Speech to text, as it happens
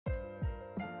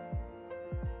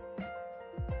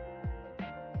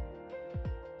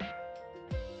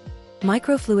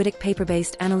Microfluidic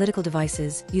paper-based analytical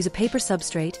devices use a paper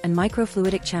substrate and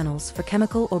microfluidic channels for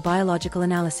chemical or biological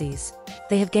analyses.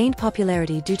 They have gained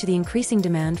popularity due to the increasing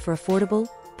demand for affordable,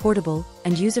 portable,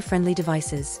 and user-friendly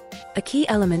devices. A key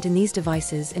element in these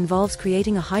devices involves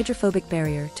creating a hydrophobic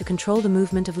barrier to control the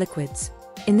movement of liquids.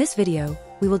 In this video,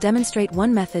 we will demonstrate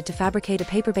one method to fabricate a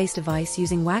paper-based device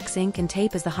using wax ink and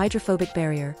tape as the hydrophobic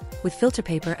barrier, with filter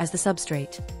paper as the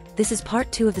substrate. This is part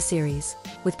 2 of the series,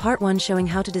 with part 1 showing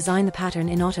how to design the pattern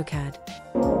in AutoCAD.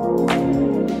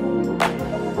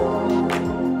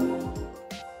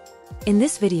 In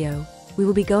this video, we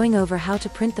will be going over how to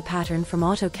print the pattern from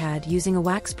AutoCAD using a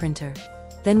wax printer.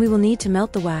 Then we will need to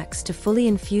melt the wax to fully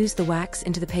infuse the wax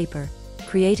into the paper,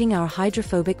 creating our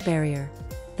hydrophobic barrier.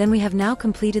 Then we have now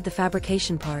completed the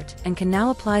fabrication part and can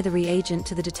now apply the reagent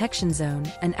to the detection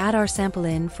zone and add our sample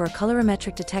in for a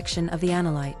colorimetric detection of the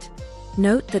analyte.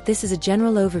 Note that this is a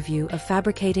general overview of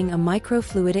fabricating a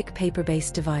microfluidic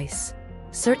paper-based device.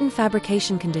 Certain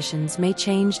fabrication conditions may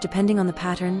change depending on the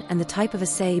pattern and the type of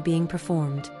assay being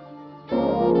performed.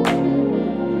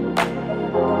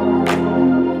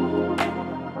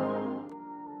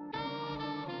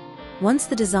 Once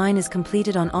the design is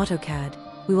completed on AutoCAD,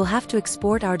 we will have to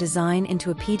export our design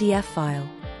into a PDF file,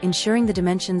 ensuring the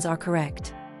dimensions are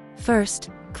correct.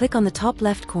 First, click on the top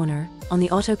left corner, on the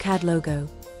AutoCAD logo,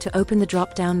 to open the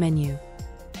drop-down menu.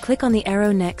 Click on the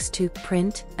arrow next to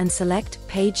Print and select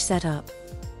Page Setup.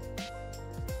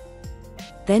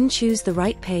 Then choose the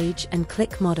right page and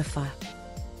click Modify.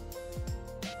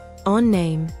 On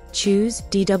Name, choose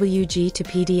DWG to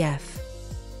PDF.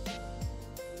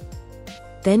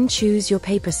 Then choose your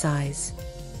paper size.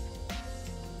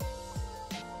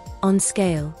 On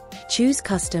Scale, choose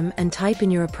Custom and type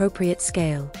in your appropriate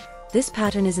scale. This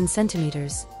pattern is in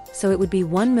centimeters, so it would be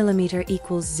 1 mm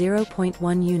equals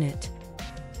 0.1 unit.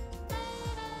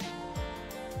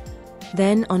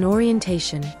 Then on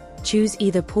Orientation, choose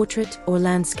either Portrait or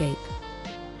Landscape.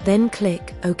 Then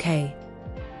click OK.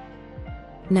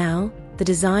 Now, the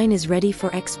design is ready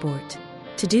for export.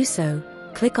 To do so,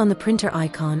 click on the printer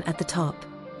icon at the top.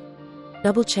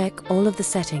 Double-check all of the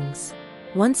settings.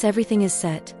 Once everything is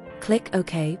set, click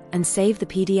OK and save the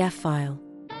PDF file.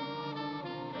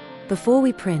 Before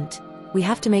we print, we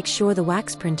have to make sure the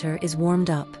wax printer is warmed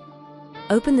up.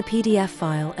 Open the PDF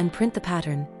file and print the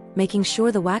pattern, making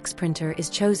sure the wax printer is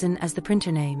chosen as the printer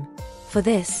name. For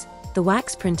this, the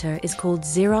wax printer is called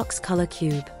Xerox Color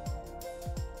Cube.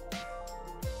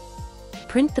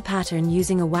 Print the pattern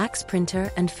using a wax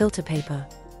printer and filter paper.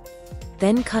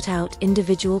 Then cut out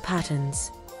individual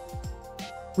patterns.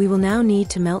 We will now need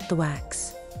to melt the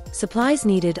wax. Supplies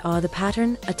needed are the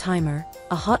pattern, a timer,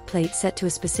 a hot plate set to a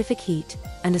specific heat,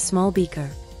 and a small beaker.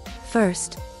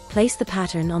 First, place the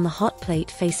pattern on the hot plate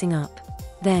facing up.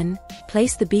 Then,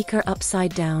 place the beaker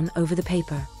upside down over the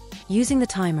paper. Using the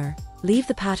timer, leave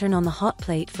the pattern on the hot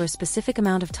plate for a specific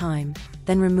amount of time,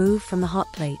 then remove from the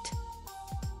hot plate.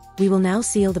 We will now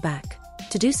seal the back.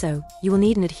 To do so, you will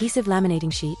need an adhesive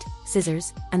laminating sheet,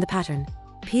 scissors, and the pattern.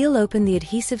 Peel open the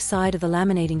adhesive side of the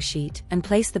laminating sheet and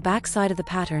place the back side of the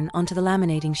pattern onto the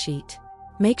laminating sheet.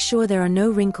 Make sure there are no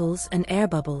wrinkles and air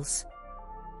bubbles.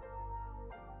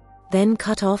 Then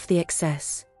cut off the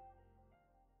excess.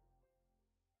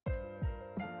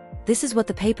 This is what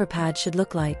the paper pad should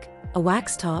look like, a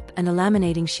wax top and a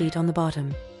laminating sheet on the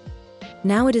bottom.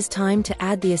 Now it is time to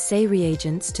add the assay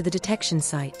reagents to the detection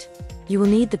site. You will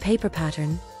need the paper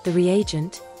pattern, the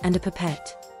reagent, and a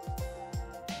pipette.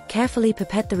 Carefully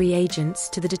pipette the reagents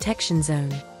to the detection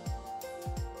zone.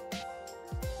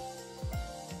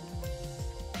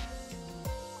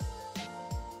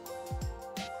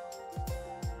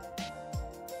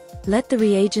 Let the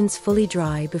reagents fully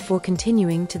dry before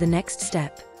continuing to the next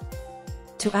step.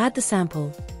 To add the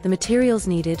sample, the materials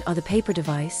needed are the paper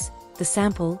device, the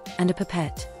sample, and a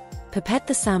pipette. Pipette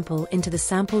the sample into the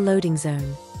sample loading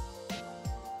zone.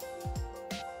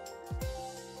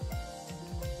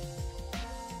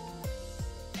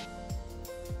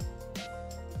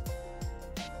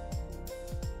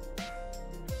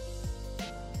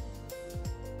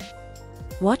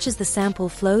 Watch as the sample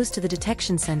flows to the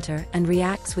detection center and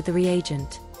reacts with the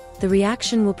reagent. The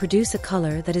reaction will produce a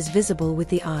color that is visible with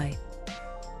the eye.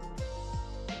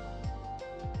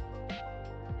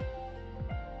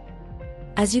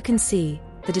 As you can see,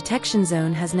 the detection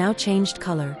zone has now changed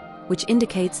color, which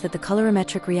indicates that the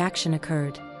colorimetric reaction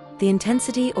occurred. The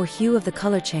intensity or hue of the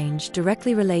color change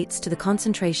directly relates to the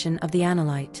concentration of the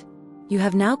analyte. You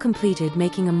have now completed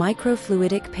making a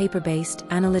microfluidic paper-based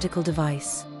analytical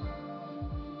device.